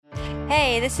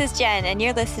Hey, this is Jen, and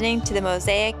you're listening to the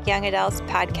Mosaic Young Adults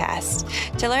podcast.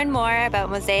 To learn more about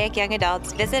Mosaic Young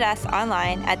Adults, visit us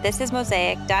online at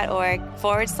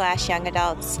thisismosaic.org/young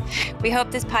adults. We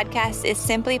hope this podcast is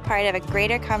simply part of a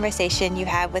greater conversation you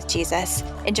have with Jesus.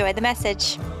 Enjoy the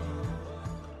message.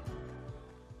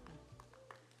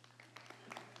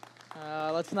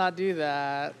 Let's not do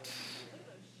that.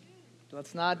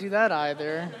 Let's not do that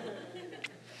either.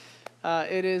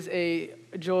 It is a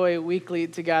joy weekly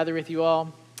to gather with you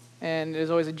all, and it is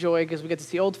always a joy because we get to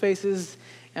see old faces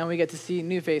and we get to see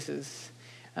new faces,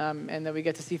 and then we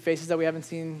get to see faces that we haven't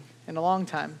seen in a long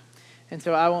time. And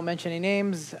so I won't mention any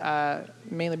names,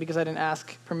 mainly because I didn't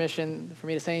ask permission for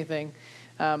me to say anything.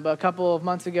 But a couple of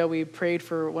months ago, we prayed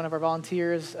for one of our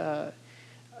volunteers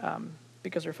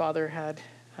because her father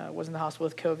was in the hospital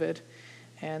with COVID,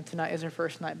 and tonight is her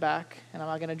first night back. And I'm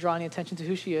not going to draw any attention to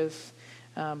who she is,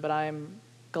 but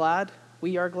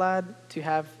we are glad to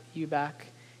have you back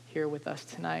here with us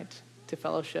tonight to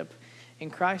fellowship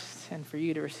in Christ and for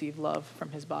you to receive love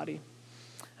from his body.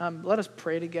 Let us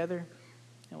pray together,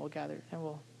 and we'll gather and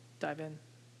we'll dive in.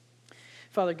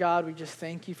 Father God, we just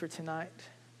thank you for tonight.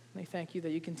 We thank you that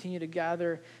you continue to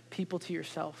gather people to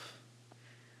yourself.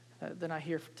 They're not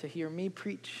here to hear me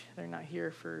preach. They're not here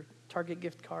for Target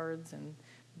gift cards and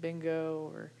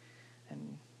bingo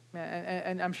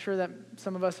and I'm sure that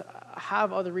some of us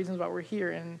have other reasons why we're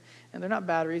here, and they're not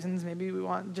bad reasons. Maybe we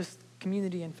want just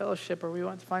community and fellowship, or we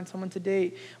want to find someone to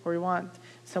date, or we want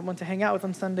someone to hang out with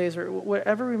on Sundays, or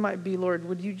whatever we might be. Lord,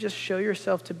 would you just show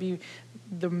yourself to be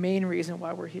the main reason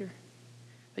why we're here?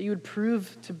 That you would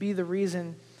prove to be the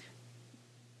reason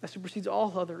that supersedes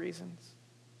all other reasons.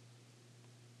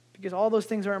 Because all those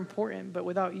things are important, but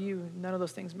without you, none of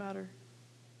those things matter.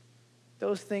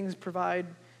 Those things provide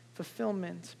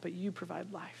fulfillment, but you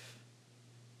provide life.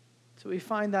 So we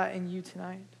find that in you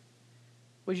tonight.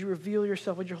 Would you reveal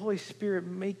yourself? Would your Holy Spirit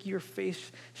make your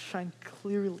face shine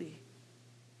clearly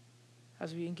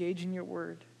as we engage in your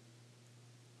word?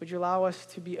 Would you allow us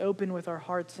to be open with our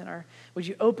hearts would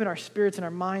you open our spirits and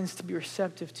our minds to be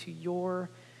receptive to your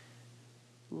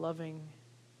loving,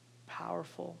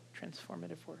 powerful,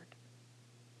 transformative word?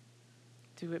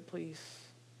 Do it, please.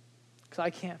 Because I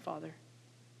can't, Father.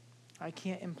 I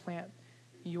can't implant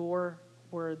your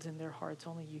words in their hearts.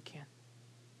 Only you can.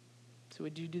 So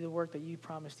would you do the work that you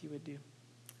promised you would do?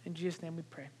 In Jesus' name we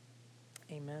pray.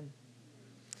 Amen.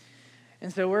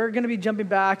 And so we're going to be jumping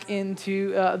back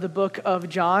into the book of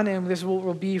John, and this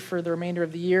will be for the remainder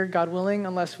of the year, God willing,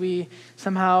 unless we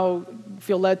somehow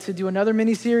feel led to do another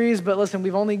mini-series. But listen,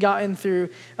 we've only gotten through,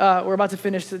 we're about to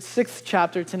finish the 6th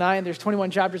chapter tonight, and there's 21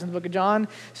 chapters in the book of John,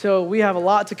 so we have a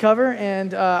lot to cover,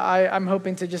 and I'm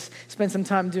hoping to just spend some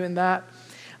time doing that.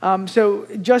 So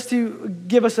just to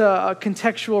give us a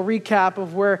contextual recap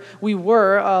of where we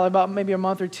were about maybe a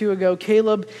month or two ago,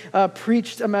 Caleb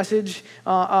preached a message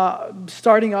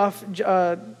starting off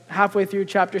halfway through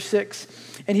chapter 6,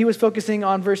 and he was focusing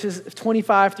on verses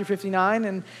 25 through 59.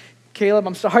 And Caleb,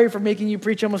 I'm sorry for making you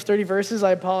preach almost 30 verses.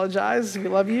 I apologize. We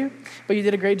love you, but you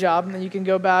did a great job, and then you can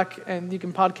go back and you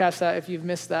can podcast that if you've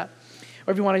missed that,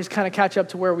 or if you want to just kind of catch up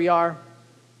to where we are.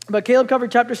 But Caleb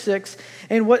covered chapter 6,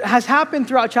 and what has happened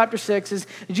throughout chapter 6 is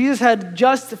Jesus had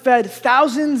just fed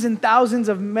thousands and thousands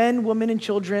of men, women, and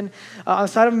children on the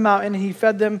side of a mountain. He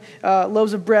fed them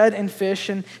loaves of bread and fish,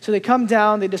 and so they come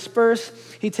down, they disperse.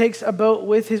 He takes a boat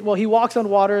with he walks on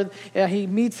water. He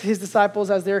meets his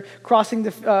disciples as they're crossing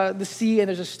the sea, and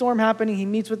there's a storm happening. He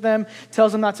meets with them,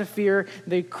 tells them not to fear.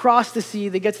 They cross the sea.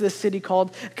 They get to this city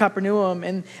called Capernaum,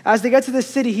 and as they get to this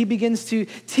city, he begins to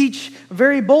teach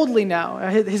very boldly now.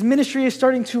 His ministry is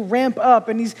starting to ramp up,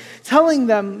 and he's telling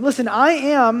them, listen, I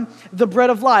am the bread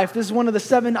of life. This is one of the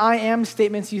 7 I am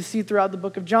statements you see throughout the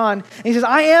book of John. And he says,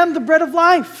 I am the bread of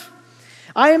life.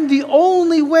 I am the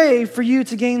only way for you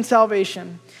to gain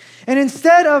salvation. And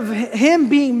instead of him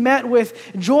being met with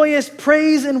joyous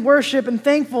praise and worship and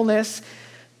thankfulness,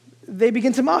 they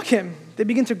begin to mock him. They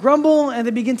begin to grumble, and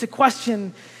they begin to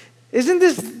question, isn't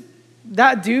this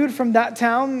that dude from that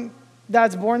town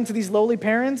that's born to these lowly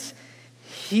parents?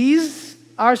 He's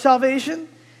our salvation.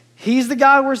 He's the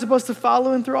guy we're supposed to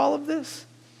follow in through all of this.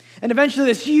 And eventually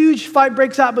this huge fight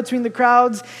breaks out between the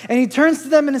crowds, and he turns to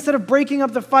them, and instead of breaking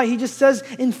up the fight, he just says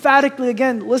emphatically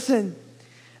again, listen,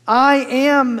 I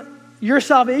am your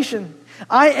salvation.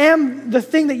 I am the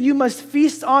thing that you must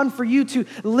feast on for you to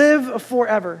live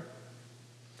forever.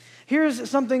 Here's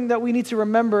something that we need to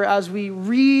remember as we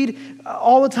read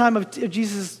all the time of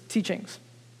Jesus' teachings.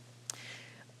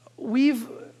 We've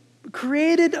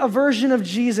created a version of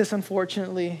Jesus,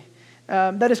 unfortunately,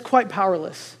 that is quite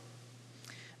powerless.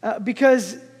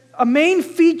 Because a main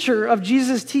feature of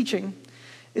Jesus' teaching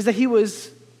is that he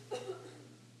was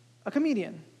a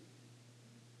comedian.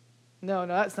 No,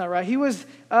 that's not right.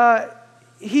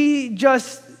 He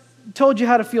just told you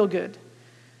how to feel good.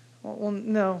 Well,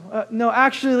 no,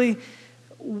 actually,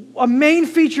 a main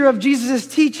feature of Jesus'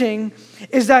 teaching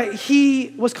is that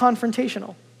he was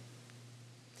confrontational.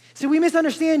 See, we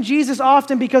misunderstand Jesus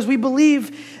often because we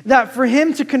believe that for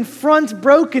him to confront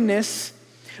brokenness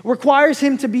requires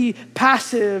him to be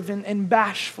passive and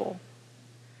bashful.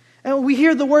 And when we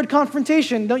hear the word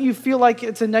confrontation, don't you feel like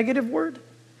it's a negative word?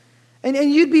 And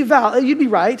you'd be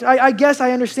right. I guess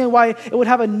I understand why it would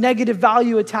have a negative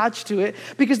value attached to it,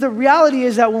 because the reality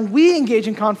is that when we engage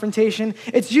in confrontation,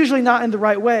 it's usually not in the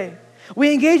right way.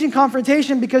 We engage in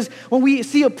confrontation because when we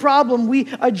see a problem, we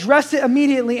address it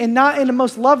immediately and not in the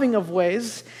most loving of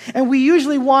ways. And we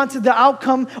usually want the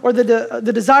outcome, or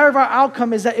the desire of our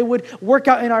outcome is that it would work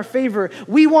out in our favor.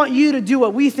 We want you to do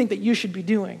what we think that you should be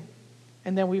doing.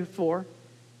 And then we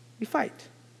fight.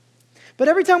 But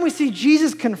every time we see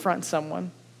Jesus confront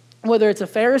someone, whether it's a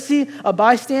Pharisee, a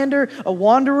bystander, a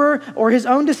wanderer, or his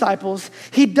own disciples,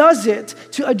 he does it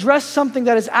to address something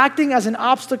that is acting as an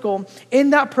obstacle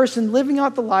in that person living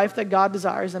out the life that God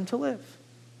desires them to live.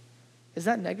 Is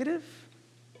that negative?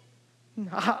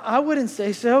 I wouldn't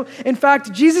say so. In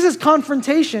fact, Jesus'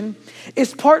 confrontation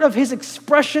is part of his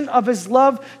expression of his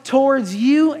love towards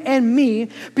you and me,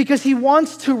 because he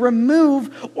wants to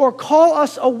remove or call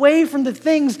us away from the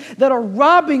things that are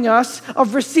robbing us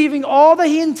of receiving all that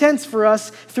he intends for us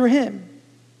through him.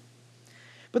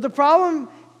 But the problem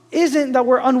isn't that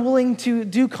we're unwilling to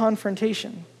do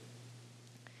confrontation.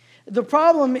 The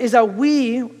problem is that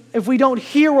if we don't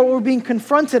hear what we're being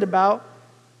confronted about,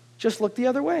 just look the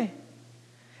other way.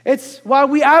 It's why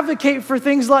we advocate for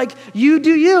things like, you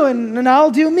do you and I'll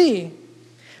do me.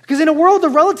 Because in a world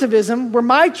of relativism, where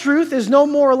my truth is no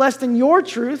more or less than your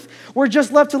truth, we're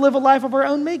just left to live a life of our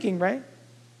own making, right?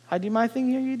 I do my thing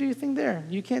here, you do your thing there.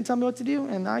 You can't tell me what to do,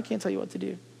 and I can't tell you what to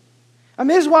do. I mean,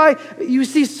 this is why you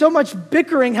see so much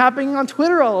bickering happening on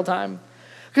Twitter all the time.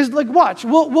 Because, watch,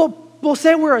 we'll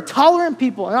say we're a tolerant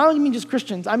people, and I don't mean just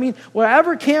Christians. I mean,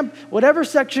 whatever camp, whatever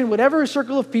section, whatever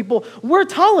circle of people, we're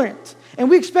tolerant. And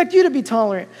we expect you to be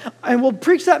tolerant. And we'll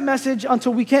preach that message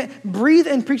until we can't breathe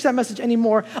and preach that message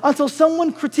anymore, until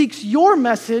someone critiques your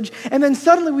message, and then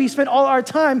suddenly we spend all our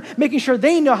time making sure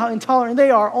they know how intolerant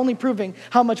they are, only proving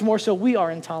how much more so we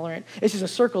are intolerant. It's just a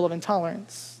circle of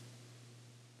intolerance.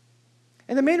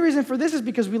 And the main reason for this is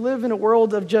because we live in a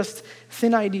world of just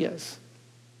thin ideas.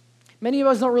 Many of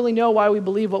us don't really know why we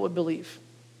believe what we believe.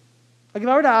 Like if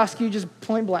I were to ask you just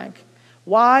point blank,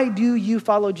 why do you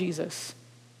follow Jesus?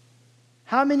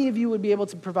 How many of you would be able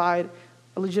to provide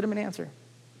a legitimate answer?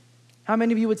 How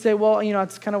many of you would say, well,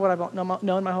 it's kind of what I've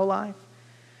known my whole life.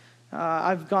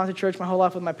 I've gone to church my whole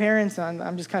life with my parents, and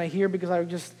I'm just kind of here because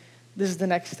this is the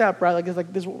next step, right? This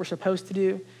is what we're supposed to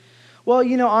do. Well,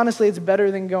 honestly, it's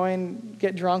better than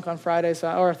get drunk on Friday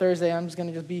or Thursday. I'm just going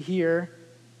to just be here.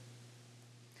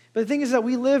 But the thing is that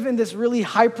we live in this really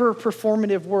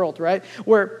hyper-performative world, right?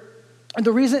 Where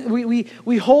the reason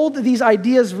we hold these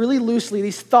ideas really loosely,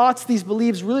 these thoughts, these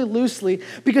beliefs really loosely,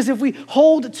 because if we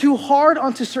hold too hard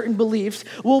onto certain beliefs,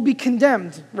 we'll be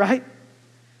condemned, right?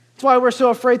 That's why we're so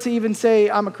afraid to even say,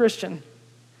 I'm a Christian,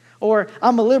 or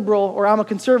I'm a liberal, or I'm a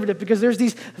conservative, because there's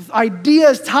these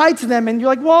ideas tied to them, and you're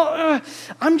like, well,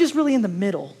 I'm just really in the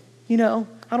middle,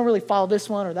 I don't really follow this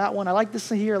one or that one. I like this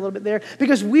here, a little bit there,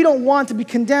 because we don't want to be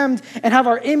condemned and have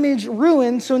our image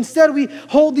ruined. So instead we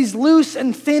hold these loose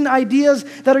and thin ideas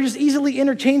that are just easily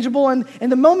interchangeable. And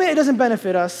the moment it doesn't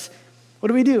benefit us, what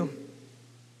do?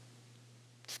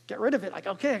 Just get rid of it. Like,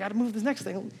 okay, I got to move this next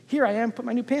thing. Here I am, put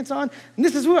my new pants on, and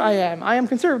this is who I am. I am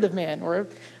conservative man, or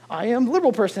I am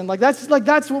liberal person. That's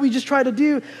what we just try to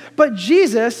do. But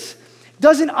Jesus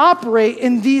doesn't operate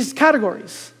in these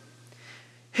categories.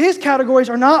 His categories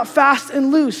are not fast and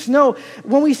loose. No,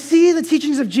 when we see the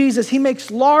teachings of Jesus, he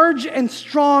makes large and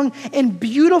strong and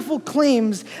beautiful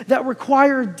claims that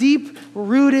require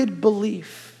deep-rooted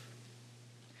belief.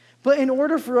 But in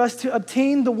order for us to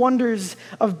obtain the wonders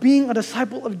of being a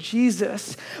disciple of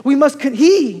Jesus,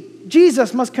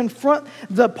 Jesus must confront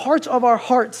the parts of our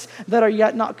hearts that are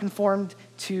yet not conformed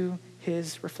to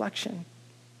his reflection.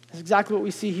 That's exactly what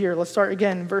we see here. Let's start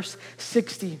again in verse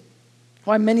 60.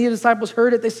 Why many of the disciples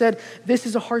heard it, they said, this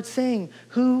is a hard saying.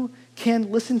 Who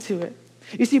can listen to it?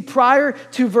 You see, prior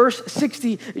to verse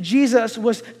 60, Jesus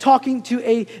was talking to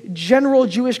a general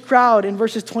Jewish crowd in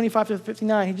verses 25 to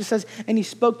 59. He just says, and he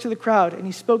spoke to the crowd, and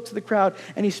he spoke to the crowd,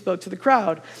 and he spoke to the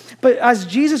crowd. But as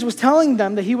Jesus was telling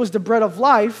them that he was the bread of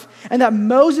life, and that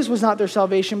Moses was not their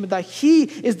salvation, but that he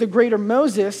is the greater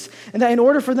Moses, and that in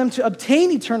order for them to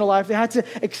obtain eternal life, they had to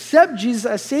accept Jesus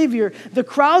as Savior, the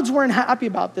crowds weren't happy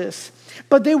about this.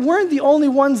 But they weren't the only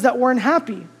ones that weren't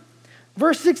happy.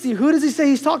 Verse 60, who does he say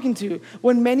he's talking to?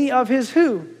 When many of his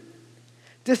who?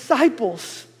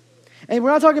 Disciples. And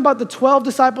we're not talking about the 12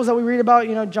 disciples that we read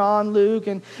about, John, Luke,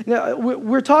 and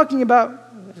we're talking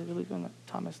about,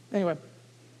 Thomas. Anyway,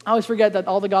 I always forget that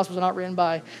all the Gospels are not written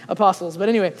by apostles. But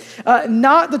anyway,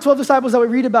 not the 12 disciples that we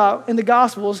read about in the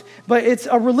Gospels, but it's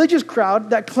a religious crowd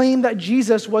that claimed that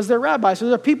Jesus was their rabbi. So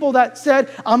there are people that said,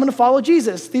 I'm going to follow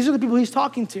Jesus. These are the people he's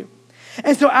talking to.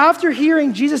 And so after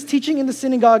hearing Jesus teaching in the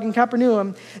synagogue in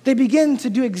Capernaum, they begin to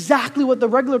do exactly what the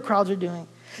regular crowds are doing.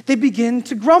 They begin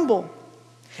to grumble.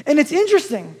 And it's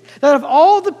interesting that of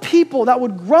all the people that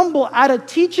would grumble at a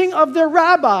teaching of their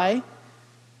rabbi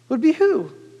would be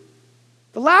who?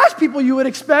 The last people you would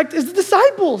expect is the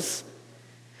disciples.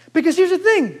 Because here's the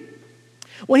thing.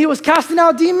 When he was casting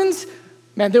out demons,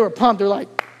 man, they were pumped. They're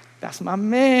like, that's my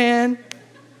man.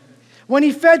 When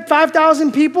he fed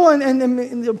 5,000 people and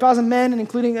 1,000 men, and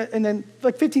including, and then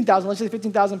like 15,000, let's say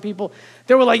 15,000 people,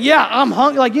 they were like, yeah, I'm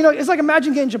hungry. Like, it's like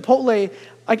imagine getting Chipotle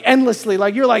like endlessly.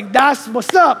 Like, you're like, that's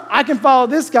what's up. I can follow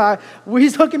this guy.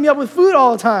 He's hooking me up with food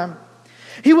all the time.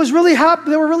 He was really happy.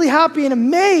 They were really happy and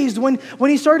amazed when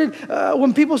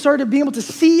people started being able to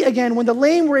see again, when the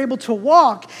lame were able to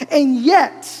walk. And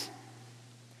yet,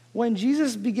 when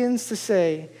Jesus begins to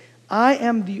say, I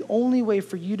am the only way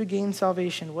for you to gain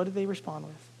salvation, what did they respond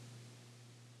with?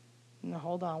 No,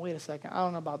 hold on, wait a second. I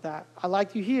don't know about that. I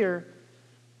like you here.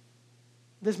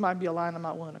 This might be a line I'm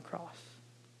not willing to cross.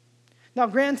 Now,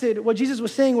 granted, what Jesus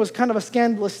was saying was kind of a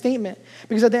scandalous statement,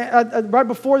 because right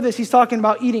before this, he's talking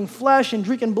about eating flesh and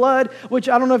drinking blood, which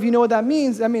I don't know if you know what that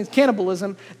means. That means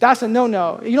cannibalism. That's a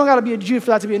no-no. You don't got to be a Jew for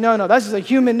that to be a no-no. That's just a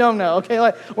human no-no, okay?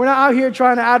 Like, we're not out here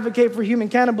trying to advocate for human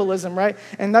cannibalism, right?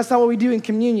 And that's not what we do in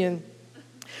communion.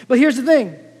 But here's the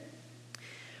thing.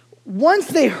 Once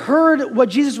they heard what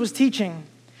Jesus was teaching,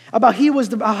 about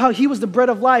how he was the bread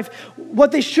of life,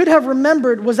 what they should have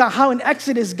remembered was that how in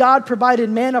Exodus God provided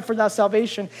manna for that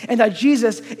salvation, and that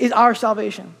Jesus is our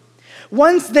salvation.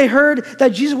 Once they heard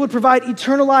that Jesus would provide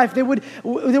eternal life, they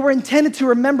were intended to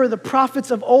remember the prophets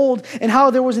of old and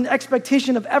how there was an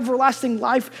expectation of everlasting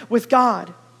life with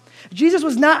God. Jesus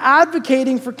was not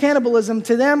advocating for cannibalism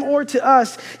to them or to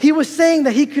us. He was saying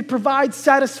that he could provide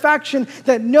satisfaction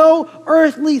that no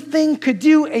earthly thing could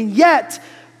do, and yet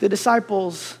the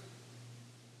disciples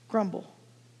grumble.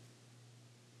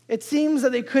 It seems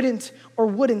that they couldn't or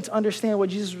wouldn't understand what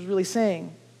Jesus was really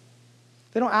saying.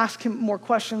 They don't ask him more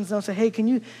questions. They don't say, hey, can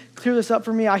you clear this up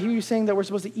for me? I hear you saying that we're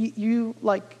supposed to eat you.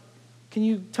 Like, can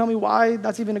you tell me why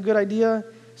that's even a good idea?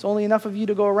 It's only enough of you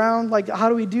to go around. Like, how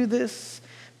do we do this?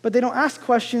 But they don't ask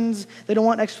questions. They don't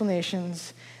want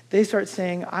explanations. They start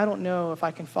saying, I don't know if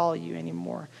I can follow you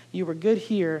anymore. You were good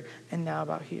here, and now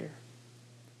about here.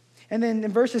 And then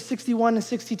in verses 61 and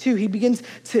 62, he begins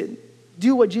to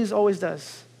do what Jesus always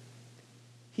does.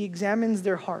 He examines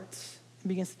their hearts and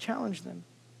begins to challenge them.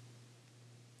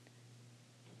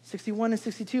 61 and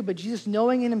 62, but Jesus,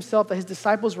 knowing in himself that his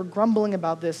disciples were grumbling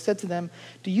about this, said to them,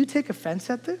 do you take offense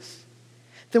at this?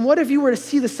 Then what if you were to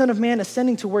see the Son of Man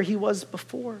ascending to where he was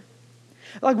before?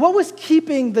 Like, what was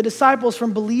keeping the disciples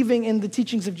from believing in the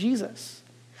teachings of Jesus?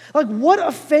 Like, what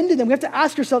offended them? We have to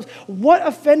ask ourselves, what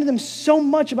offended them so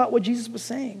much about what Jesus was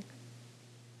saying?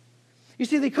 You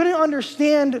see, they couldn't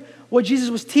understand what Jesus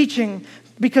was teaching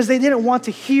because they didn't want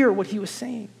to hear what he was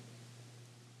saying.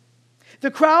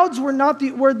 The crowds were not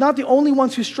the only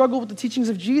ones who struggled with the teachings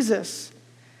of Jesus,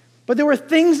 but there were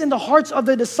things in the hearts of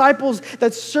the disciples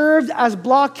that served as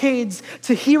blockades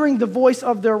to hearing the voice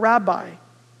of their rabbi.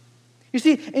 You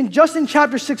see, just in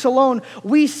chapter 6 alone,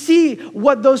 we see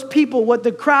what those people, what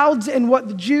the crowds and what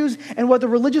the Jews and what the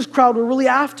religious crowd were really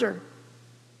after.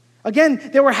 Again,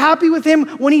 they were happy with him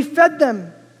when he fed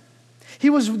them. They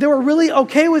were really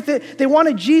okay with it. They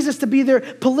wanted Jesus to be their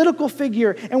political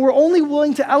figure and were only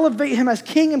willing to elevate him as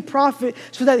king and prophet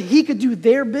so that he could do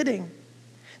their bidding.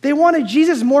 They wanted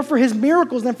Jesus more for his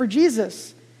miracles than for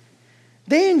Jesus.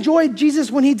 They enjoyed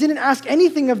Jesus when he didn't ask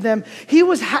anything of them. They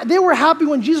were happy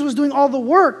when Jesus was doing all the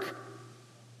work.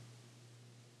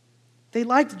 They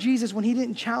liked Jesus when he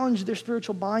didn't challenge their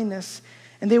spiritual blindness.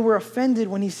 And they were offended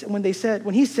when he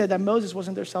said that Moses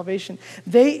wasn't their salvation.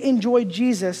 They enjoyed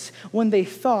Jesus when they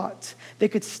thought they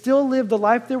could still live the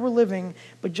life they were living,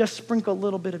 but just sprinkle a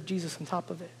little bit of Jesus on top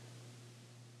of it.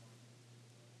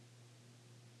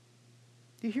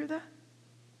 Do you hear that?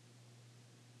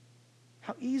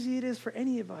 How easy it is for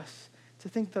any of us to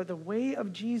think that the way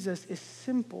of Jesus is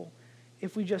simple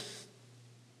if we just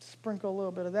sprinkle a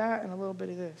little bit of that and a little bit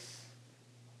of this.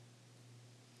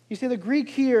 You see, the Greek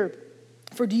here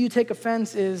for "do you take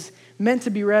offense" is meant to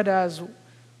be read as,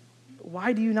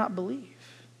 "Why do you not believe?"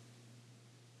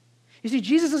 You see,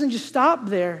 Jesus doesn't just stop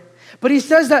there, but he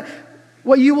says that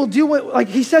what you will do, like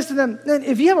he says to them, then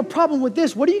if you have a problem with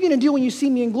this, what are you going to do when you see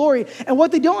me in glory? And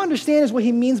what they don't understand is what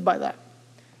he means by that.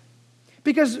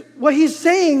 Because what he's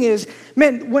saying is,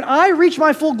 man, when I reach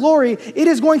my full glory, it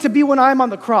is going to be when I'm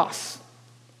on the cross.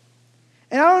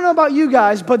 And I don't know about you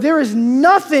guys, but there is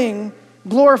nothing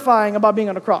glorifying about being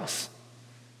on a cross.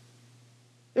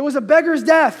 It was a beggar's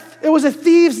death. It was a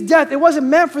thief's death. It wasn't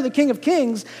meant for the King of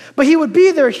Kings, but he would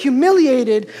be there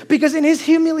humiliated because in his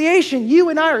humiliation, you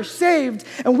and I are saved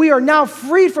and we are now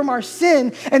freed from our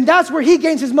sin. And that's where he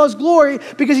gains his most glory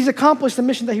because he's accomplished the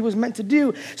mission that he was meant to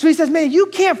do. So he says, man, you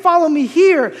can't follow me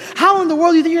here. How in the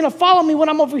world do you think you're going to follow me when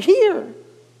I'm over here? And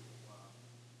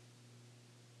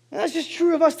that's just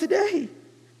true of us today.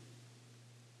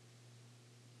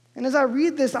 And as I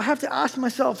read this, I have to ask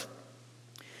myself,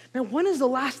 man, when is the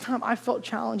last time I felt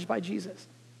challenged by Jesus?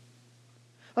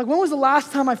 Like, when was the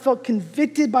last time I felt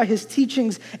convicted by his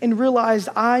teachings and realized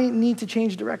I need to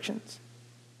change directions?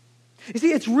 You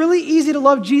see, it's really easy to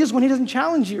love Jesus when he doesn't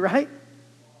challenge you, right?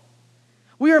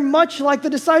 We are much like the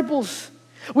disciples.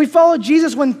 We follow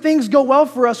Jesus when things go well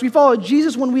for us. We follow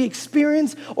Jesus when we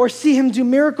experience or see him do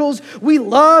miracles. We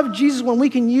love Jesus when we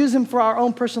can use him for our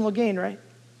own personal gain, right?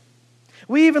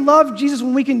 We even love Jesus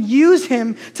when we can use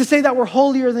him to say that we're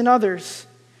holier than others.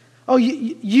 Oh,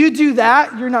 you do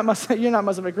that? You're not much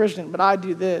of a Christian, but I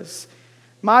do this.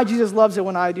 My Jesus loves it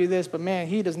when I do this, but man,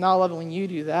 he does not love it when you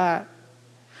do that.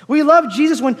 We love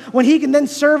Jesus when he can then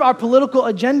serve our political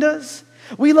agendas.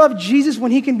 We love Jesus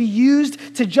when he can be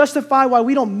used to justify why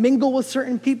we don't mingle with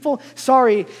certain people.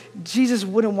 Sorry, Jesus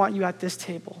wouldn't want you at this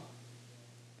table.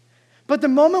 But the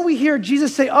moment we hear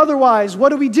Jesus say otherwise, what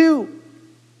do?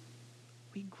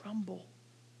 We grumble.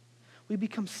 We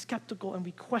become skeptical and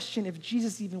we question if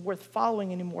Jesus is even worth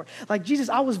following anymore. Like, Jesus,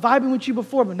 I was vibing with you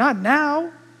before, but not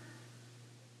now.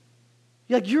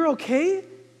 You're okay?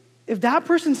 If that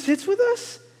person sits with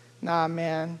us? Nah,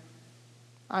 man,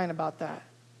 I ain't about that.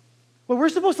 But we're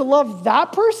supposed to love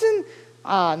that person?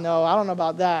 No, I don't know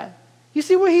about that. You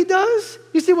see what he does?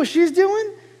 You see what she's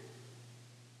doing?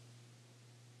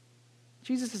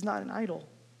 Jesus is not an idol,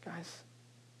 guys.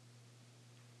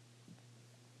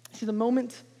 See, the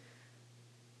moment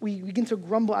we begin to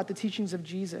grumble at the teachings of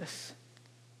Jesus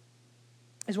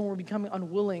is when we're becoming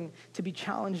unwilling to be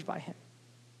challenged by him.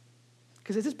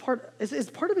 Because it's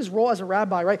part of his role as a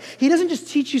rabbi, right? He doesn't just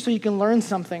teach you so you can learn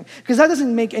something, because that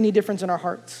doesn't make any difference in our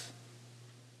hearts,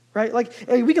 right? Like,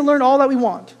 we can learn all that we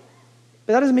want,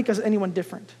 but that doesn't make us anyone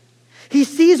different. He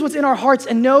sees what's in our hearts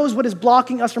and knows what is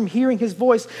blocking us from hearing his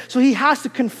voice. So he has to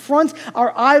confront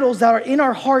our idols that are in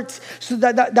our hearts so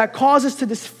that cause us to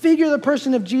disfigure the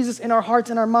person of Jesus in our hearts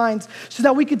and our minds so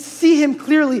that we could see him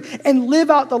clearly and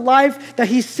live out the life that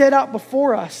he set out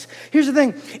before us. Here's the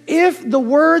thing. If the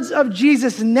words of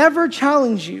Jesus never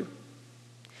challenge you,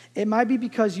 it might be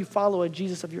because you follow a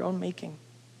Jesus of your own making.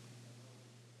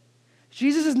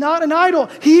 Jesus is not an idol.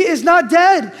 He is not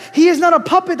dead. He is not a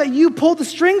puppet that you pull the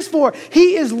strings for.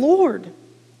 He is Lord.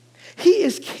 He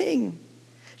is King.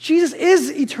 Jesus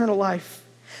is eternal life.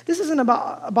 This isn't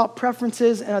about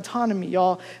preferences and autonomy,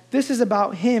 y'all. This is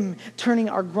about him turning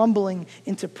our grumbling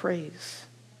into praise.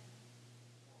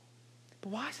 But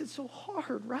why is it so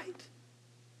hard, right?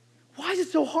 Why is it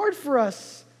so hard for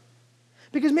us?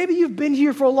 Because maybe you've been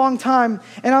here for a long time,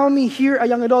 and I don't mean here at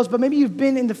Young Adults, but maybe you've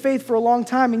been in the faith for a long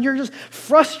time, and you're just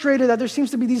frustrated that there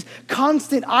seems to be these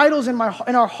constant idols in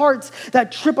our hearts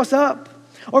that trip us up.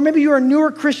 Or maybe you're a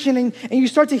newer Christian, and you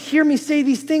start to hear me say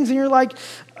these things, and you're like,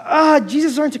 Jesus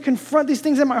is starting to confront these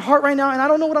things in my heart right now, and I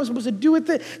don't know what I'm supposed to do with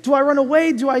it. Do I run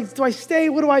away? Do I stay?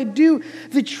 What do I do?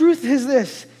 The truth is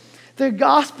this. The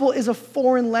gospel is a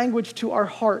foreign language to our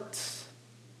hearts.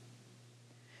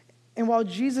 And while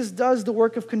Jesus does the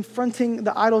work of confronting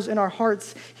the idols in our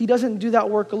hearts, he doesn't do that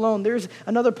work alone. There's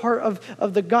another part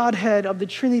of the Godhead, of the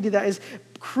Trinity, that is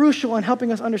crucial in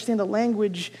helping us understand the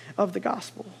language of the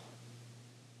gospel.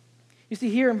 You see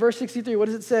here in verse 63, what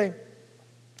does it say?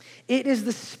 It is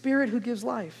the Spirit who gives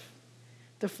life.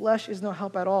 the flesh is no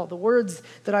help at all. The words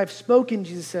that I've spoken,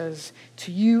 Jesus says,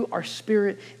 to you are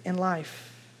spirit and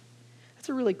life. That's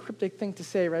a really cryptic thing to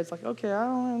say, right? It's like, okay, I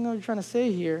don't know what you're trying to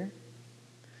say here.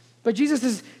 But Jesus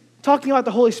is talking about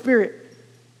the Holy Spirit,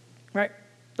 right?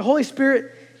 The Holy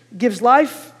Spirit gives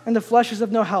life, and the flesh is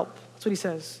of no help. That's what he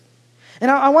says. And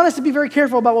I want us to be very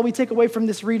careful about what we take away from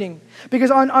this reading.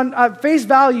 Because on face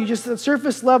value, just at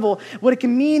surface level, what it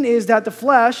can mean is that the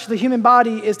flesh, the human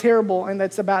body, is terrible and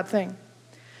that's a bad thing.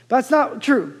 But that's not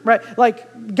true, right?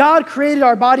 Like, God created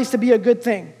our bodies to be a good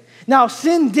thing. Now,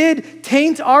 sin did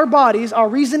taint our bodies, our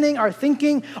reasoning, our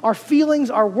thinking, our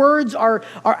feelings, our words, our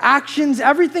actions.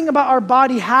 Everything about our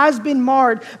body has been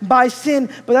marred by sin.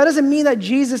 But that doesn't mean that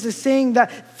Jesus is saying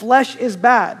that flesh is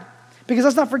bad. Because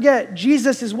let's not forget,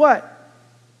 Jesus is what?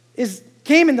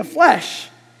 Came in the flesh.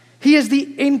 He is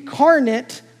the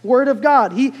incarnate Word of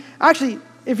God. He actually,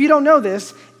 if you don't know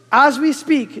this, as we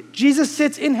speak, Jesus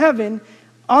sits in heaven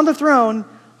on the throne,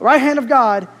 right hand of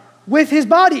God, with his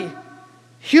body,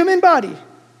 human body.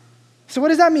 So what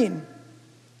does that mean?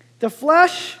 The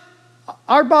flesh,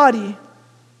 our body,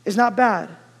 is not bad,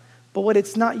 but what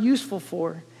it's not useful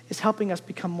for is helping us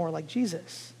become more like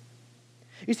Jesus.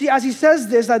 You see, as he says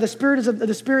this, that the spirit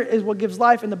is what gives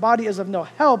life and the body is of no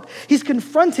help, he's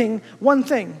confronting one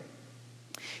thing.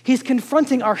 He's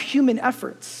confronting our human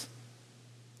efforts.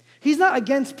 He's not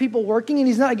against people working and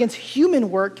he's not against human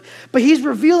work, but he's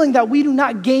revealing that we do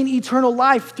not gain eternal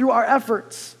life through our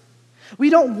efforts.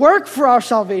 We don't work for our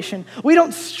salvation. We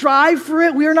don't strive for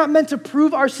it. We are not meant to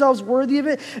prove ourselves worthy of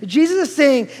it. Jesus is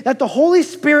saying that the Holy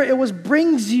Spirit,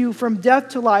 brings you from death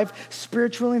to life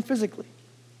spiritually and physically.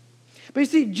 But you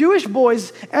see, Jewish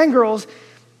boys and girls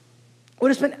would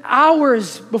have spent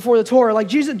hours before the Torah. Like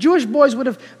Jewish boys would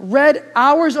have read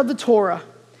hours of the Torah.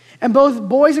 And both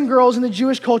boys and girls in the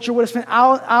Jewish culture would have spent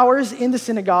hours in the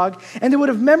synagogue. And they would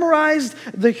have memorized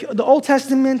the Old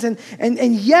Testament.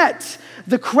 And yet,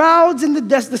 the crowds and the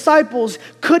disciples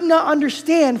could not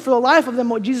understand for the life of them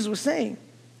what Jesus was saying.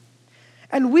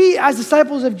 And we, as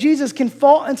disciples of Jesus, can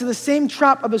fall into the same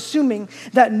trap of assuming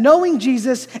that knowing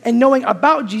Jesus and knowing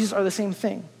about Jesus are the same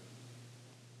thing.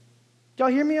 Y'all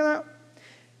hear me on that?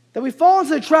 That we fall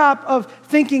into the trap of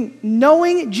thinking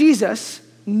knowing Jesus,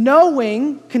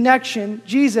 knowing connection,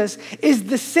 Jesus, is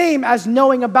the same as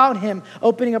knowing about him,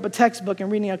 opening up a textbook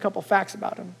and reading a couple facts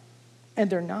about him. And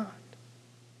they're not.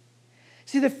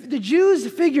 See, the Jews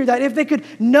figured that if they could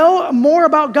know more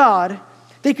about God,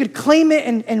 they could claim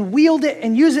it and wield it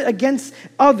and use it against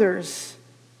others.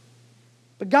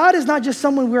 But God is not just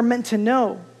someone we're meant to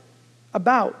know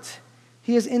about.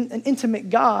 He is an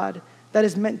intimate God that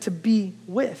is meant to be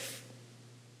with.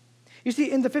 You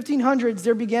see, in the 1500s,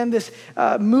 there began this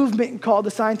movement called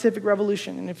the Scientific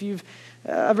Revolution. And if you've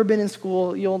ever been in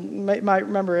school, you might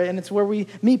remember it. And it's where we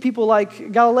meet people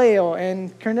like Galileo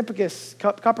and Copernicus,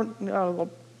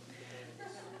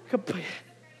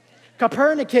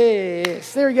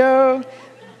 Copernicus, there we go.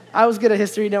 I was good at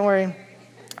history, don't worry.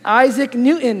 Isaac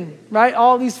Newton, right?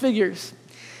 All these figures.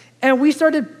 And we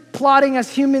started plotting as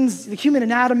humans, the human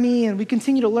anatomy, and we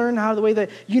continue to learn how the way the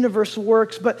universe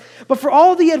works. But for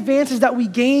all the advances that we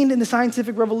gained in the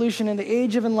scientific revolution and the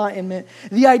age of enlightenment,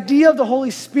 the idea of the Holy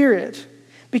Spirit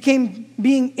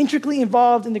being intricately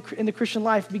involved in the Christian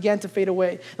life began to fade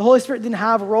away. The Holy Spirit didn't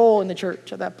have a role in the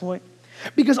church at that point.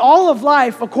 Because all of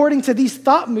life, according to these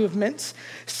thought movements,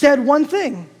 said one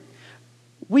thing.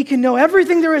 We can know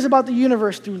everything there is about the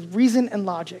universe through reason and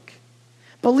logic.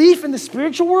 Belief in the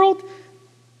spiritual world,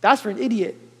 that's for an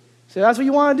idiot. So that's what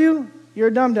you want to do? You're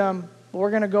a dum-dum, but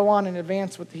we're going to go on and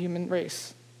advance with the human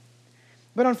race.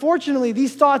 But unfortunately,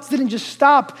 these thoughts didn't just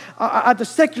stop at the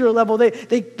secular level.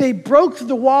 They broke through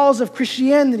the walls of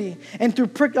Christianity and through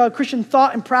Christian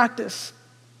thought and practice.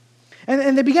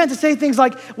 And they began to say things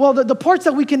like, well, the parts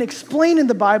that we can explain in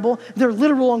the Bible, they're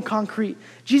literal and concrete.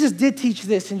 Jesus did teach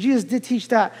this, and Jesus did teach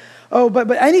that. Oh,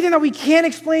 but anything that we can't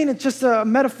explain, it's just a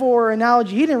metaphor or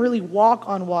analogy. He didn't really walk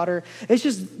on water. It's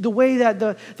just the way that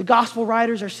the gospel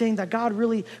writers are saying that God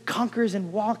really conquers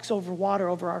and walks over water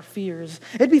over our fears.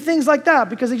 It'd be things like that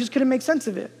because they just couldn't make sense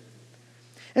of it.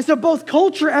 And so both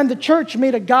culture and the church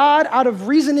made a God out of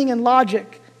reasoning and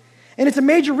logic. And it's a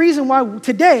major reason why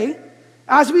today,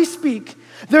 as we speak,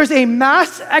 there's a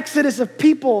mass exodus of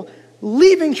people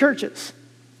leaving churches.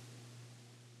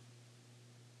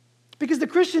 Because the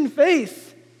Christian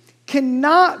faith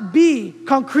cannot be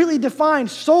concretely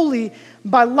defined solely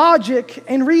by logic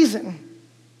and reason.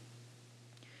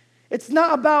 It's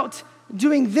not about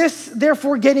doing this,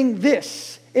 therefore getting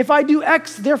this. If I do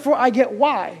X, therefore I get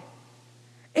Y.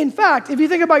 In fact, if you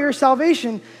think about your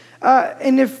salvation,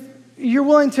 and if you're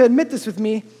willing to admit this with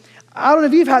me, I don't know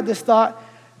if you've had this thought,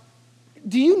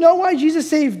 Do you know why Jesus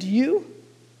saved you?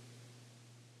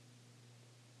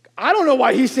 I don't know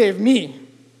why he saved me.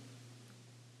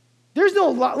 There's no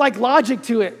logic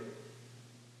to it.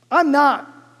 I'm not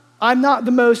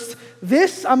the most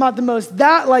this, I'm not the most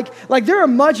that. Like there are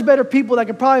much better people that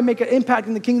could probably make an impact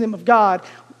in the kingdom of God.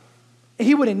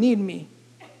 He wouldn't need me.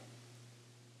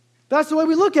 That's the way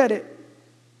we look at it.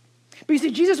 But you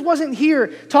see, Jesus wasn't here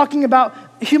talking about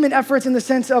human efforts in the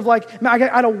sense of like, I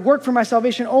got to work for my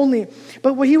salvation only.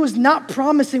 But what he was not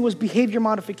promising was behavior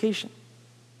modification.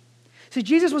 See,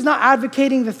 Jesus was not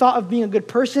advocating the thought of being a good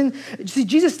person. See,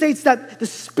 Jesus states that the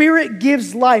Spirit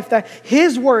gives life, that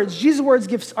his words, Jesus' words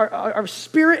gives our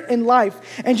spirit and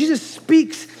life. And Jesus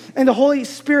speaks, and the Holy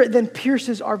Spirit then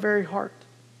pierces our very heart.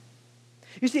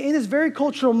 You see, in this very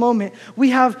cultural moment,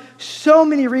 we have so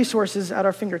many resources at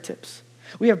our fingertips.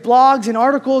 We have blogs and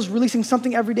articles releasing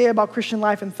something every day about Christian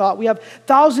life and thought. We have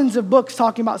thousands of books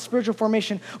talking about spiritual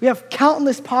formation. We have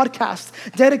countless podcasts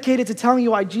dedicated to telling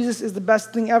you why Jesus is the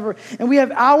best thing ever. And we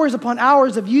have hours upon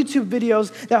hours of YouTube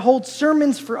videos that hold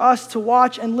sermons for us to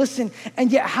watch and listen.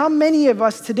 And yet, how many of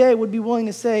us today would be willing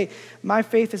to say, my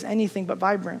faith is anything but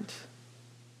vibrant?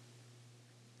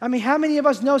 I mean, how many of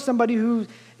us know somebody who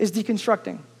is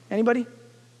deconstructing? Anybody?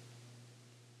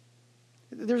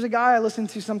 There's a guy I listen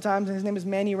to sometimes, and his name is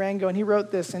Manny Rango, and he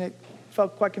wrote this, and it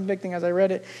felt quite convicting as I read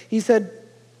it. He said,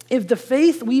 if the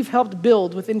faith we've helped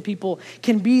build within people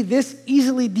can be this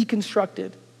easily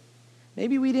deconstructed,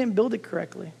 maybe we didn't build it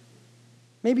correctly.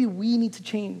 Maybe we need to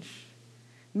change.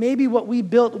 Maybe what we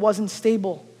built wasn't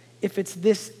stable if it's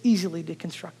this easily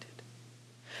deconstructed.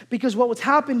 Because what's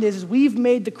happened is we've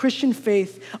made the Christian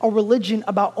faith a religion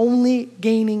about only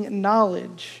gaining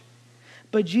knowledge.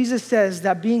 But Jesus says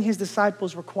that being his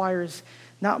disciples requires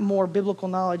not more biblical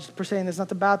knowledge per se, and that's not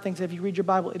the bad thing. So if you read your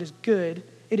Bible, it is good.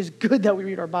 It is good that we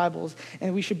read our Bibles,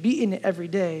 and we should be in it every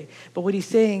day. But what he's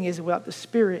saying is without the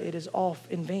Spirit, it is all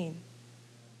in vain.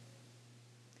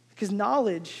 Because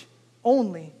knowledge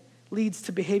only leads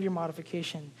to behavior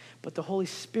modification, but the Holy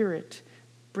Spirit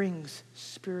brings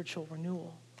spiritual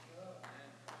renewal.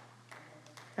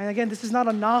 And again, this is not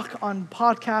a knock on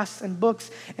podcasts and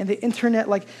books and the internet.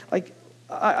 Those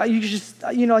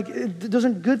are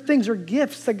good things or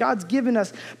gifts that God's given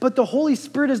us. But the Holy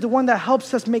Spirit is the one that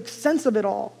helps us make sense of it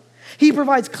all. He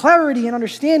provides clarity and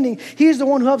understanding. He is the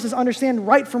one who helps us understand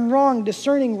right from wrong,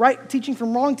 discerning right teaching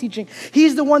from wrong teaching.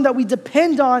 He's the one that we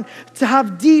depend on to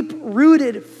have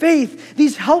deep-rooted faith.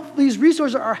 These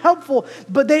resources are helpful,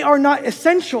 but they are not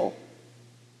essential.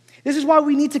 This is why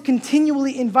we need to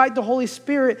continually invite the Holy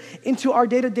Spirit into our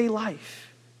day-to-day life.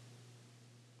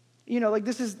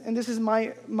 This is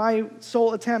my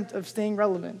sole attempt of staying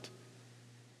relevant.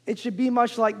 It should be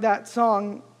much like that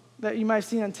song that you might have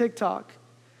seen on TikTok.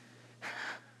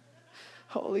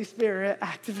 Holy Spirit,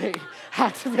 activate,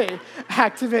 activate,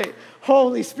 activate.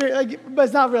 Holy Spirit, but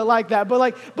it's not real like that.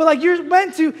 But you're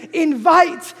meant to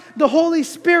invite the Holy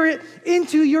Spirit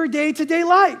into your day-to-day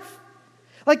life.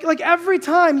 Like every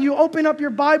time you open up your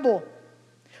Bible,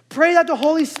 pray that the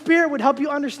Holy Spirit would help you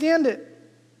understand it.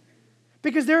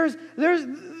 Because there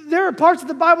are parts of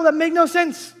the Bible that make no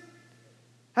sense.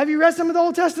 Have you read some of the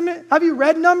Old Testament? Have you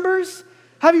read Numbers?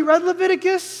 Have you read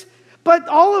Leviticus? But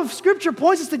all of Scripture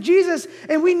points us to Jesus,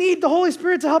 and we need the Holy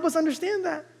Spirit to help us understand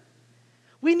that.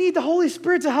 We need the Holy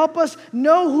Spirit to help us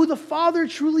know who the Father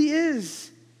truly is.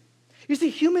 You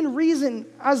see, human reason,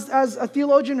 as a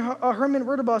theologian, Herman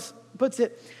Werderbus, puts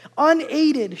it,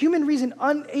 human reason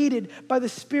unaided by the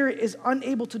Spirit is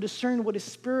unable to discern what is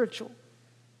spiritual.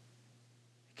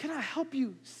 Can I help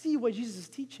you see what Jesus is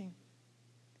teaching?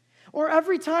 Or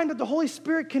every time that the Holy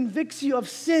Spirit convicts you of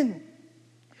sin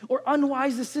or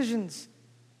unwise decisions,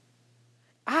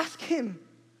 ask him,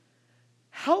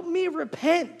 help me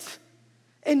repent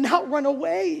and not run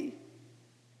away.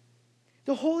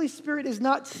 The Holy Spirit is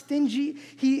not stingy.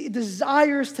 He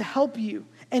desires to help you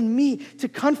and me, to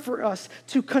comfort us,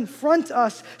 to confront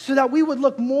us so that we would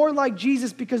look more like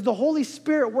Jesus, because the Holy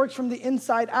Spirit works from the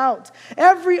inside out.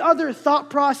 Every other thought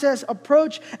process,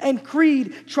 approach, and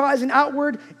creed tries an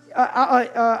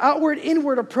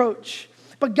outward-inward approach.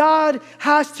 But God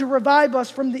has to revive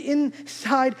us from the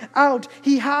inside out.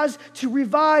 He has to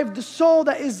revive the soul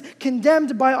that is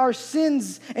condemned by our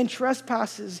sins and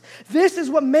trespasses. This is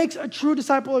what makes a true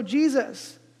disciple of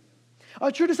Jesus. A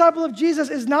true disciple of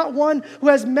Jesus is not one who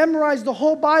has memorized the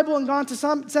whole Bible and gone to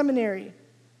some seminary.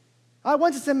 I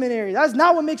went to seminary. That's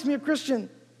not what makes me a Christian.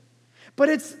 But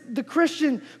it's the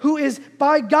Christian who is,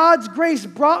 by God's grace,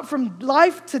 brought from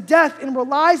life to death and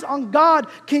relies on God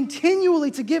continually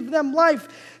to give them life.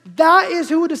 That is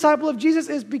who a disciple of Jesus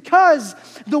is, because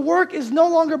the work is no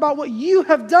longer about what you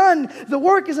have done. The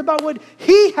work is about what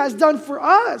he has done for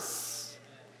us.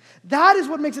 That is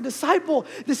what makes a disciple.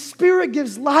 The Spirit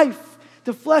gives life.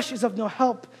 The flesh is of no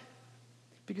help,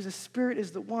 because the Spirit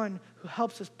is the one who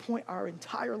helps us point our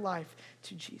entire life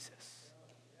to Jesus.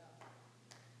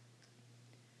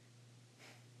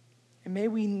 And may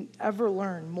we ever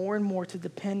learn more and more to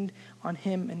depend on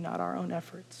him and not our own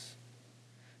efforts.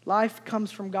 Life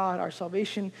comes from God. Our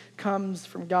salvation comes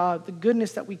from God. The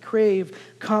goodness that we crave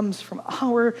comes from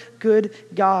our good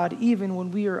God, even when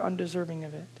we are undeserving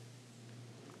of it.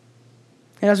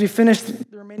 And as we finish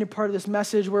the remaining part of this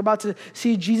message, we're about to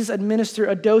see Jesus administer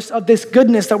a dose of this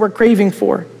goodness that we're craving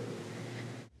for.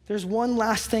 There's one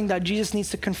last thing that Jesus needs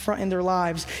to confront in their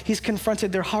lives. He's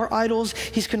confronted their heart idols.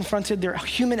 He's confronted their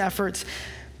human efforts.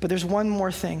 But there's one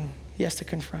more thing he has to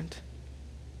confront.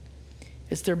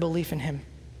 It's their belief in him.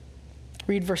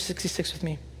 Read verse 66 with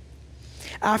me.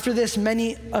 After this,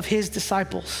 many of his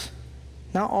disciples,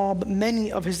 not all, but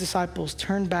many of his disciples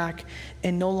turned back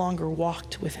and no longer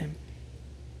walked with him.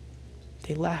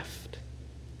 They left.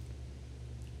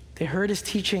 They heard his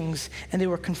teachings and they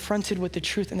were confronted with the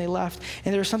truth and they left.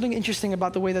 And there's something interesting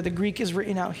about the way that the Greek is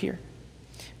written out here.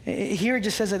 Here it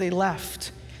just says that they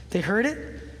left. They heard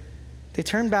it, they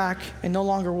turned back and no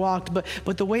longer walked.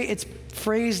 But the way it's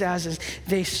phrased as is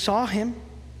they saw him,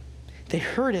 they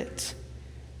heard it,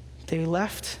 they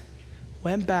left,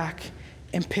 went back,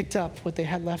 and picked up what they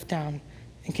had left down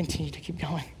and continued to keep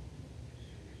going.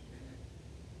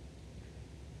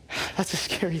 That's a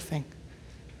scary thing.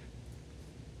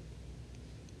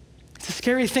 It's a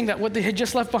scary thing that what they had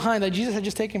just left behind, that Jesus had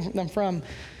just taken them from,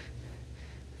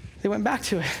 they went back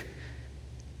to it.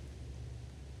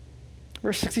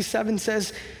 Verse 67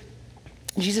 says,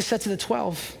 Jesus said to the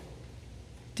 12,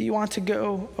 do you want to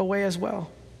go away as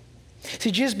well?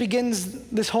 See, Jesus begins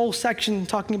this whole section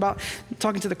talking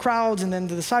to the crowds and then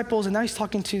the disciples, and now he's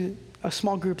talking to a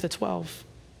small group, the 12.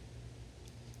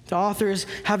 The author is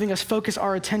having us focus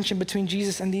our attention between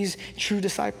Jesus and these true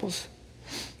disciples.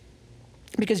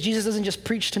 Because Jesus doesn't just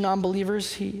preach to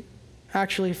non-believers, he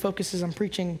actually focuses on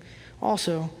preaching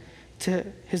also to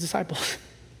his disciples.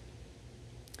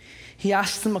 He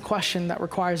asks them a question that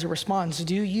requires a response.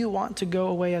 Do you want to go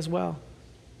away as well?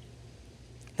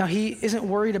 Now, he isn't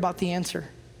worried about the answer,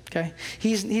 okay?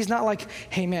 He's not like,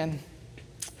 hey, man,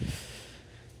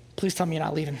 please tell me you're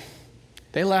not leaving.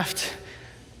 They left.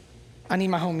 I need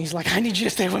my home. He's like, I need you to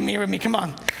stay with me. Come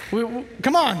on.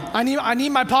 Come on. I need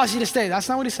my posse to stay. That's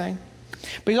not what he's saying.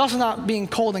 But he's also not being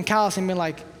cold and callous and being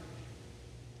like,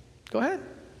 go ahead.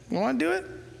 You want to do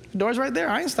it? The door's right there.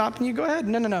 I ain't stopping you. Go ahead.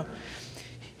 No.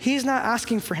 He's not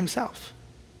asking for himself.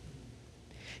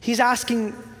 He's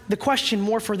asking the question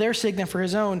more for their sake than for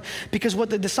his own, because what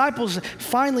the disciples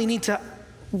finally need to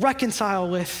reconcile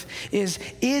with is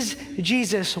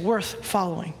Jesus worth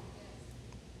following?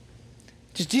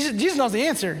 Jesus knows the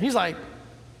answer. He's like,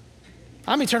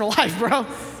 I'm eternal life, bro.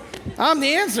 I'm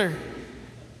the answer.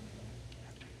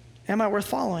 Am I worth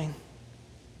following?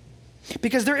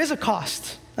 Because there is a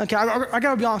cost. Okay, I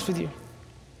gotta be honest with you.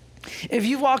 If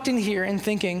you walked in here and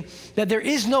thinking that there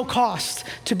is no cost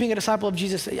to being a disciple of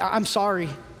Jesus, I'm sorry.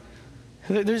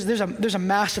 There's a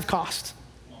massive cost.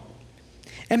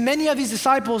 And many of these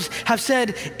disciples have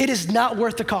said it is not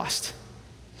worth the cost.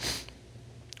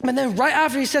 And then right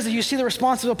after he says that, you see the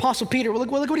response of the Apostle Peter.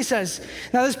 Look what he says.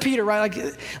 Now this is Peter, right?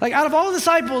 Like out of all the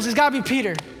disciples, it's gotta be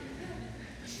Peter.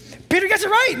 Peter gets it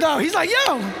right though. He's like,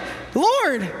 yo,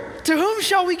 Lord, to whom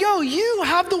shall we go? You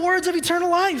have the words of eternal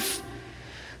life.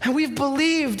 And we've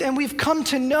believed and we've come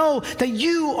to know that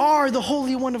you are the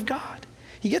Holy One of God.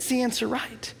 He gets the answer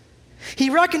right.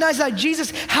 He recognized that Jesus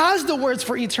has the words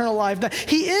for eternal life, that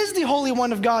he is the Holy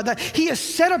One of God, that he is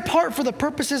set apart for the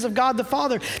purposes of God the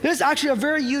Father. This is actually a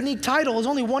very unique title. It's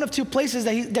only one of two places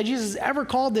that Jesus has ever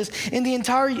called this in the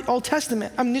entire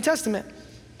New Testament.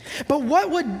 But what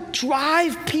would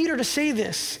drive Peter to say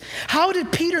this? How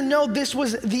did Peter know this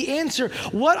was the answer?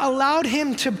 What allowed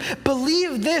him to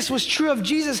believe this was true of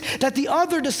Jesus that the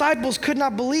other disciples could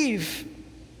not believe?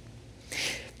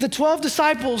 The 12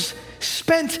 disciples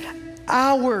spent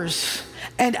hours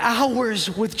and hours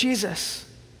with Jesus.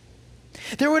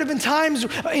 There would have been times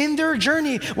in their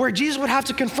journey where Jesus would have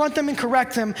to confront them and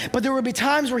correct them, but there would be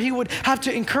times where he would have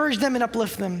to encourage them and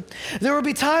uplift them. There would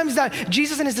be times that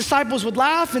Jesus and his disciples would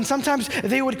laugh, and sometimes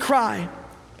they would cry.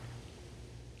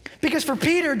 Because for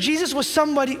Peter, Jesus was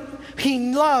somebody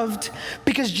he loved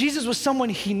because Jesus was someone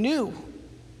he knew.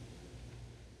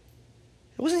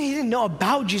 It wasn't he didn't know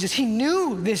about Jesus. He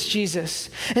knew this Jesus.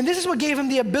 And this is what gave him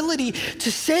the ability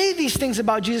to say these things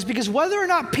about Jesus, because whether or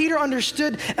not Peter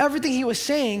understood everything he was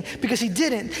saying, because he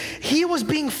didn't, he was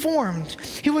being formed.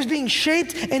 He was being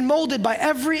shaped and molded by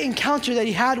every encounter that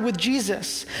he had with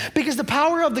Jesus. Because the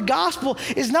power of the gospel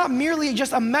is not merely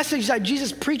just a message that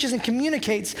Jesus preaches and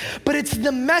communicates, but it's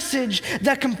the message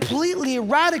that completely,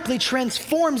 radically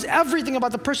transforms everything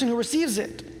about the person who receives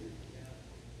it.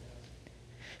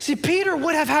 See, Peter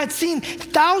would have had seen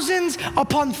thousands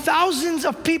upon thousands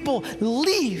of people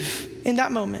leave in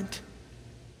that moment.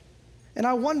 And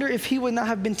I wonder if he would not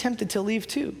have been tempted to leave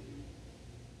too.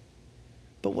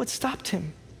 But what stopped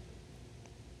him?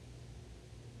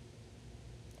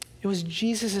 It was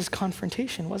Jesus'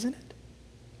 confrontation, wasn't it?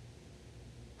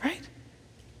 Right?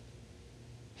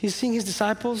 He's seeing his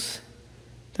disciples.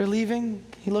 They're leaving.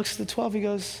 He looks at the 12. He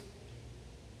goes,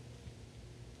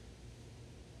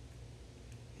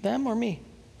 them or me?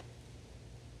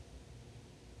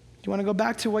 Do you want to go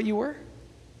back to what you were? Or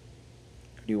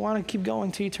do you want to keep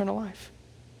going to eternal life?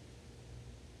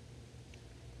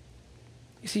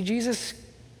 You see, Jesus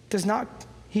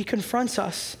he confronts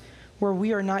us where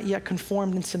we are not yet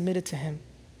conformed and submitted to him.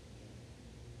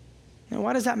 And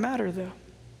why does that matter, though?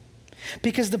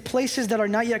 Because the places that are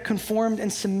not yet conformed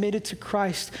and submitted to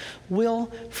Christ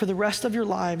will, for the rest of your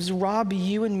lives, rob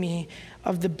you and me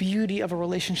of the beauty of a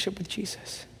relationship with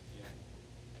Jesus.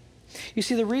 You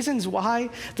see, the reasons why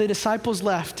the disciples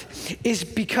left is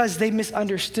because they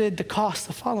misunderstood the cost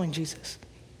of following Jesus.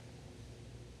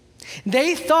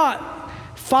 They thought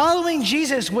following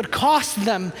Jesus would cost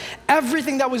them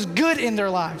everything that was good in their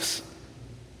lives.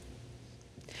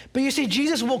 But you see,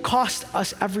 Jesus will cost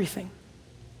us everything.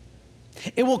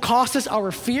 It will cost us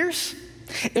our fears.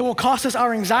 It will cost us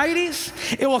our anxieties.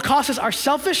 It will cost us our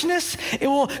selfishness. It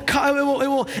will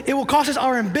cost us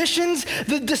our ambitions.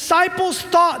 The disciples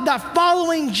thought that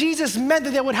following Jesus meant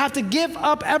that they would have to give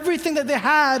up everything that they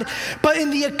had. But in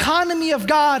the economy of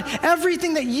God,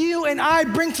 everything that you and I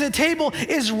bring to the table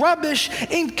is rubbish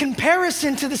in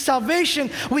comparison to the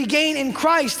salvation we gain in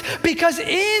Christ. Because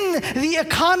in the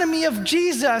economy of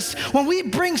Jesus, when we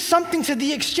bring something to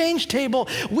the exchange table,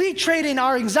 we trade in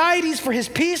our anxieties for his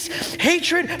peace, hatred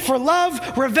for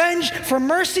love, revenge for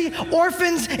mercy,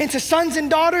 orphans into sons and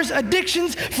daughters,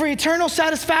 addictions for eternal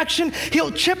satisfaction.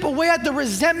 He'll chip away at the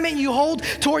resentment you hold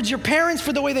towards your parents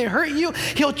for the way they hurt you.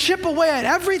 He'll chip away at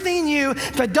everything in you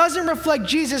that doesn't reflect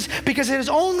Jesus, because it is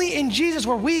only in Jesus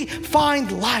where we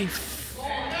find life.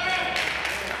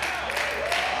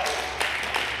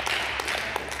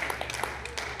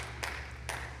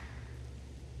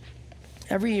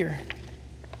 Every year,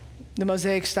 the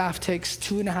Mosaic staff takes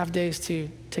 2.5 days to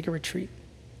take a retreat.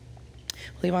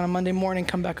 Leave on a Monday morning,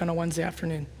 come back on a Wednesday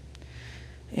afternoon.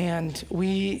 And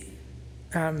we're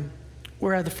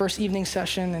at the first evening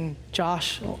session, and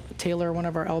Josh Taylor, one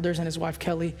of our elders, and his wife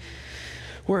Kelly,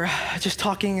 were just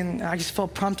talking, and I just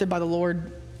felt prompted by the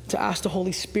Lord to ask the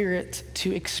Holy Spirit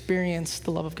to experience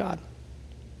the love of God.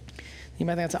 You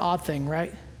might think that's an odd thing,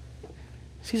 right?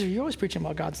 Caesar, you're always preaching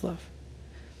about God's love.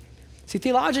 See,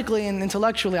 theologically and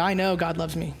intellectually, I know God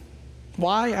loves me.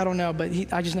 Why? I don't know, but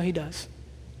I just know he does.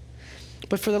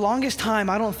 But for the longest time,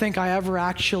 I don't think I ever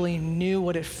actually knew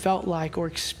what it felt like or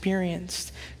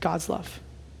experienced God's love.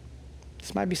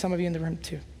 This might be some of you in the room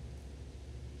too.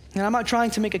 And I'm not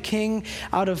trying to make a king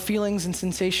out of feelings and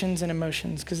sensations and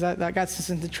emotions, because that gets us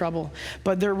into trouble.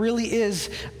 But there really is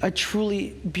a truly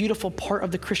beautiful part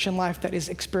of the Christian life that is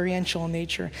experiential in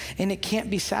nature. And it can't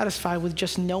be satisfied with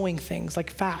just knowing things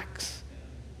like facts.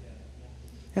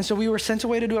 And so we were sent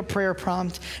away to do a prayer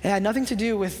prompt. It had nothing to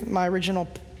do with my original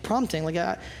prompting.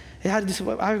 I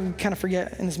kind of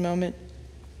forget in this moment.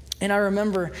 And I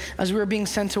remember as we were being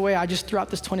sent away, I just threw out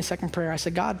this 20-second prayer. I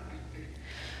said, God,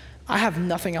 I have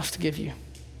nothing else to give you.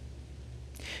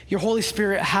 Your Holy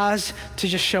Spirit has to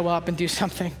just show up and do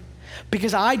something,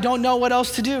 because I don't know what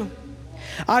else to do.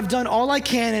 I've done all I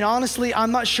can, and honestly,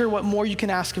 I'm not sure what more you can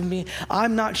ask of me.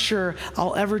 I'm not sure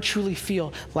I'll ever truly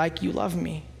feel like you love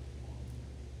me.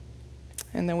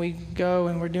 And then we go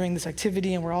and we're doing this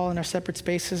activity, and we're all in our separate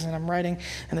spaces, and I'm writing,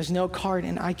 and there's no card,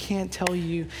 and I can't tell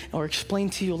you or explain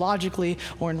to you logically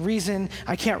or in reason.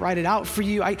 I can't write it out for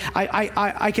you.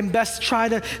 I can best try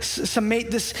to summate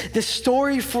this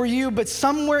story for you, but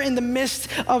somewhere in the midst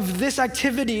of this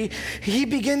activity, he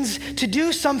begins to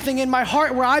do something in my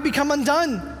heart where I become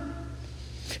undone.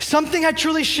 Something had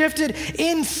truly shifted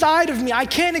inside of me. I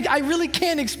really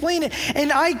can't explain it,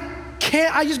 and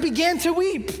I just began to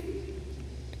weep.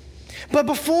 But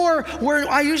before, where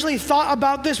I usually thought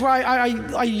about this, where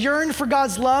I yearned for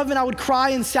God's love and I would cry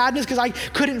in sadness because I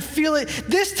couldn't feel it,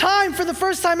 this time, for the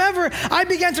first time ever, I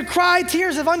began to cry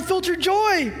tears of unfiltered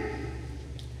joy.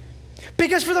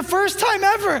 Because for the first time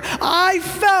ever, I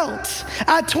felt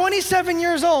at 27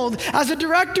 years old, as a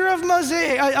director of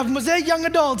Mosaic Young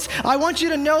Adults, I want you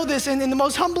to know this in the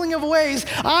most humbling of ways,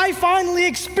 I finally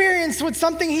experienced what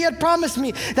something he had promised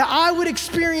me, that I would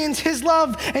experience his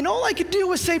love. And all I could do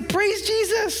was say, praise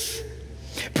Jesus.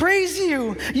 Praise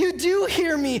you. You do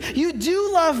hear me. You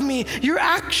do love me. You're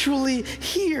actually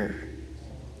here.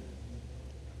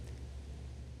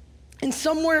 And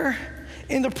somewhere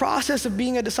in the process of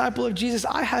being a disciple of Jesus,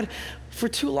 I had for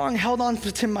too long held on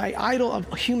to my idol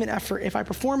of human effort. If I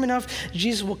perform enough,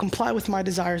 Jesus will comply with my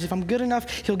desires. If I'm good enough,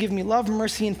 he'll give me love,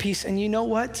 mercy, and peace. And you know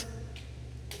what?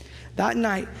 That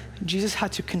night, Jesus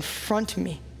had to confront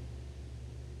me.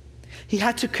 He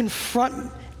had to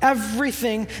confront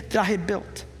everything that I had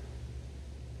built.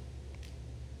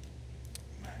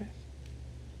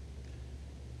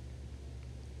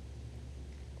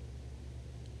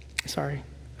 Sorry.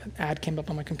 An ad came up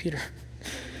on my computer.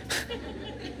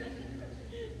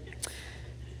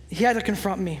 He had to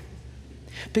confront me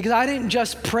because I didn't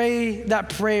just pray that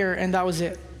prayer and that was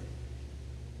it.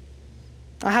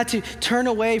 I had to turn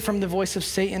away from the voice of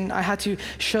Satan. I had to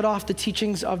shut off the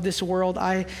teachings of this world.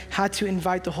 I had to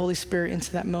invite the Holy Spirit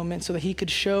into that moment so that he could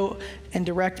show and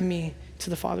direct me to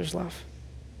the Father's love.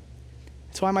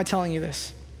 So why am I telling you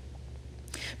this?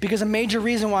 Because a major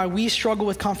reason why we struggle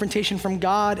with confrontation from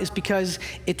God is because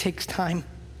it takes time.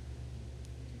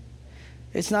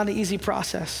 It's not an easy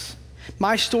process.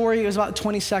 My story was about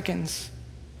 20 seconds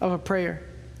of a prayer,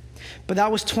 but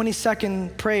that was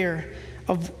 20-second prayer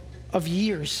of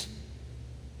years.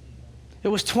 It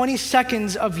was 20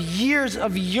 seconds of years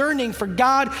of yearning for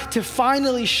God to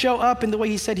finally show up in the way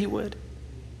he said he would.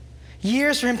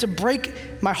 Years for him to break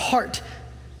my heart,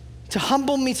 to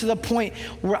humble me to the point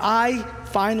where I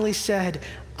finally said,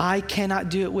 I cannot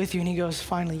do it with you. And he goes,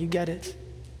 finally, you get it.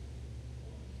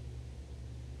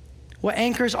 What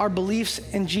anchors our beliefs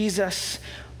in Jesus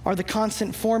are the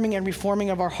constant forming and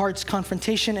reforming of our hearts,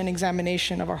 confrontation and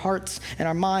examination of our hearts and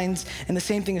our minds. And the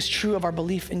same thing is true of our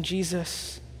belief in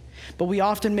Jesus. But we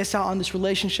often miss out on this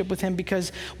relationship with him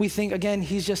because we think, again,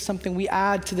 he's just something we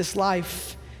add to this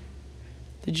life.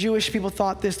 The Jewish people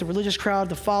thought this, the religious crowd,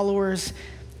 the followers.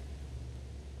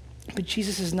 But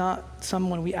Jesus is not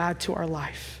someone we add to our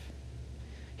life.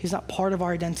 He's not part of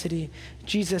our identity.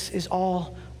 Jesus is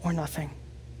all or nothing.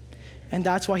 And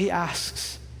that's why he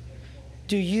asks,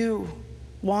 do you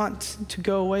want to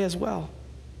go away as well?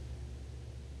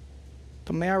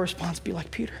 But may our response be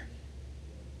like Peter.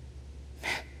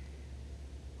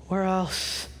 Where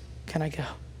else can I go?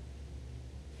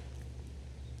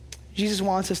 Jesus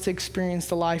wants us to experience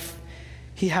the life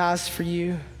he has for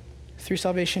you through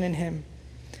salvation in him.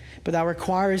 But that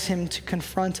requires him to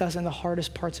confront us in the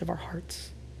hardest parts of our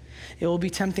hearts. It will be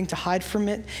tempting to hide from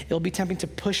it. It will be tempting to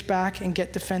push back and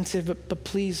get defensive. But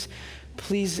please,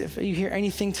 if you hear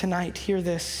anything tonight, hear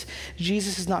this.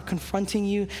 Jesus is not confronting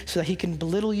you so that he can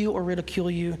belittle you or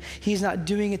ridicule you. He's not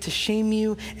doing it to shame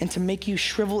you and to make you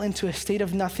shrivel into a state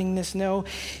of nothingness. No,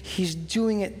 he's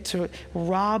doing it to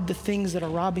rob the things that are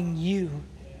robbing you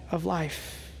of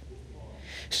life.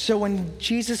 So when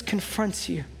Jesus confronts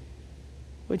you,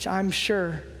 which I'm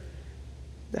sure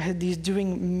that he's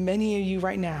doing many of you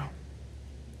right now,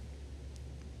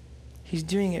 he's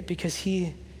doing it because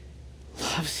he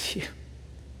loves you,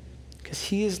 because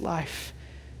he is life.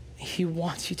 He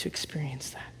wants you to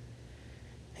experience that.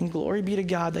 And glory be to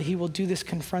God that he will do this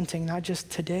confronting, not just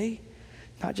today,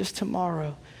 not just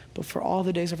tomorrow, but for all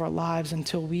the days of our lives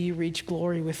until we reach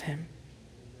glory with him.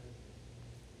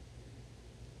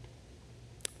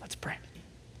 Let's pray.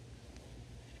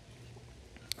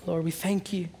 Lord, we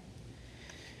thank you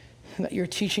that your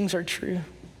teachings are true,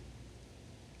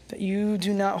 that you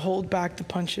do not hold back the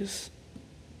punches.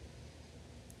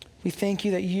 We thank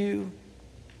you that you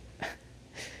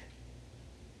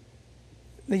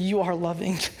are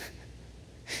loving,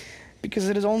 because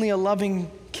it is only a loving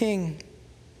king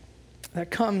that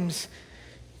comes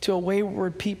to a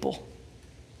wayward people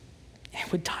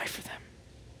and would die for them.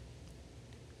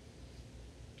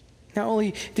 Not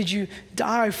only did you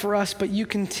die for us, but you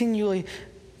continually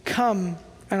come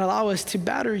and allow us to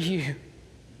batter you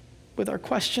with our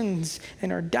questions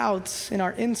and our doubts and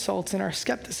our insults and our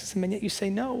skepticism. And yet you say,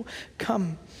 no,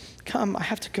 come. I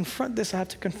have to confront this. I have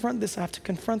to confront this. I have to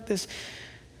confront this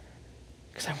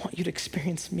because I want you to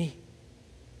experience me.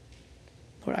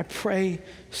 Lord, I pray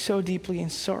so deeply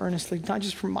and so earnestly, not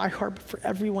just for my heart, but for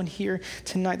everyone here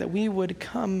tonight, that we would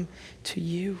come to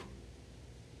you,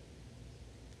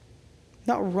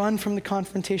 not run from the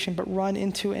confrontation, but run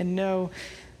into and know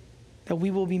that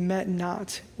we will be met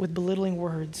not with belittling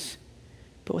words,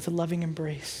 but with a loving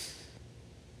embrace.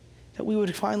 That we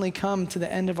would finally come to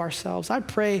the end of ourselves. I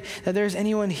pray that there's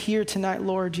anyone here tonight,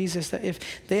 Lord Jesus, that if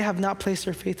they have not placed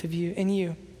their faith in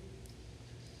you,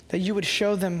 that you would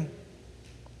show them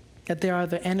that they are at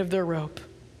the end of their rope.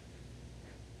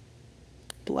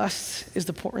 Blessed is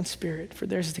the poor in spirit, for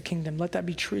theirs is the kingdom. Let that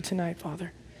be true tonight,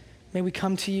 Father. May we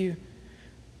come to you.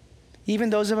 Even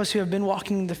those of us who have been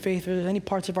walking in the faith, or there's any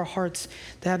parts of our hearts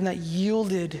that have not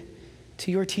yielded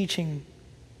to your teaching,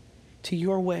 to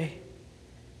your way,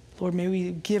 Lord, may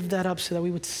we give that up so that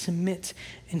we would submit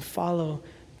and follow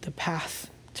the path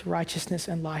to righteousness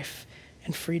and life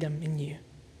and freedom in you.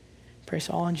 Praise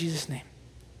all in Jesus' name.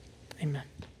 Amen.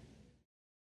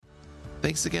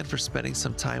 Thanks again for spending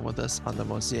some time with us on the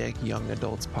Mosaic Young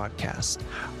Adults podcast.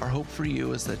 Our hope for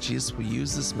you is that Jesus will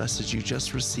use this message you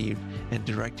just received and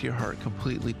direct your heart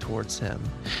completely towards Him.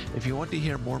 If you want to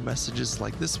hear more messages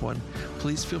like this one,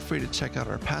 please feel free to check out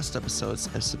our past episodes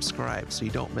and subscribe so you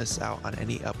don't miss out on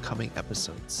any upcoming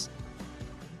episodes.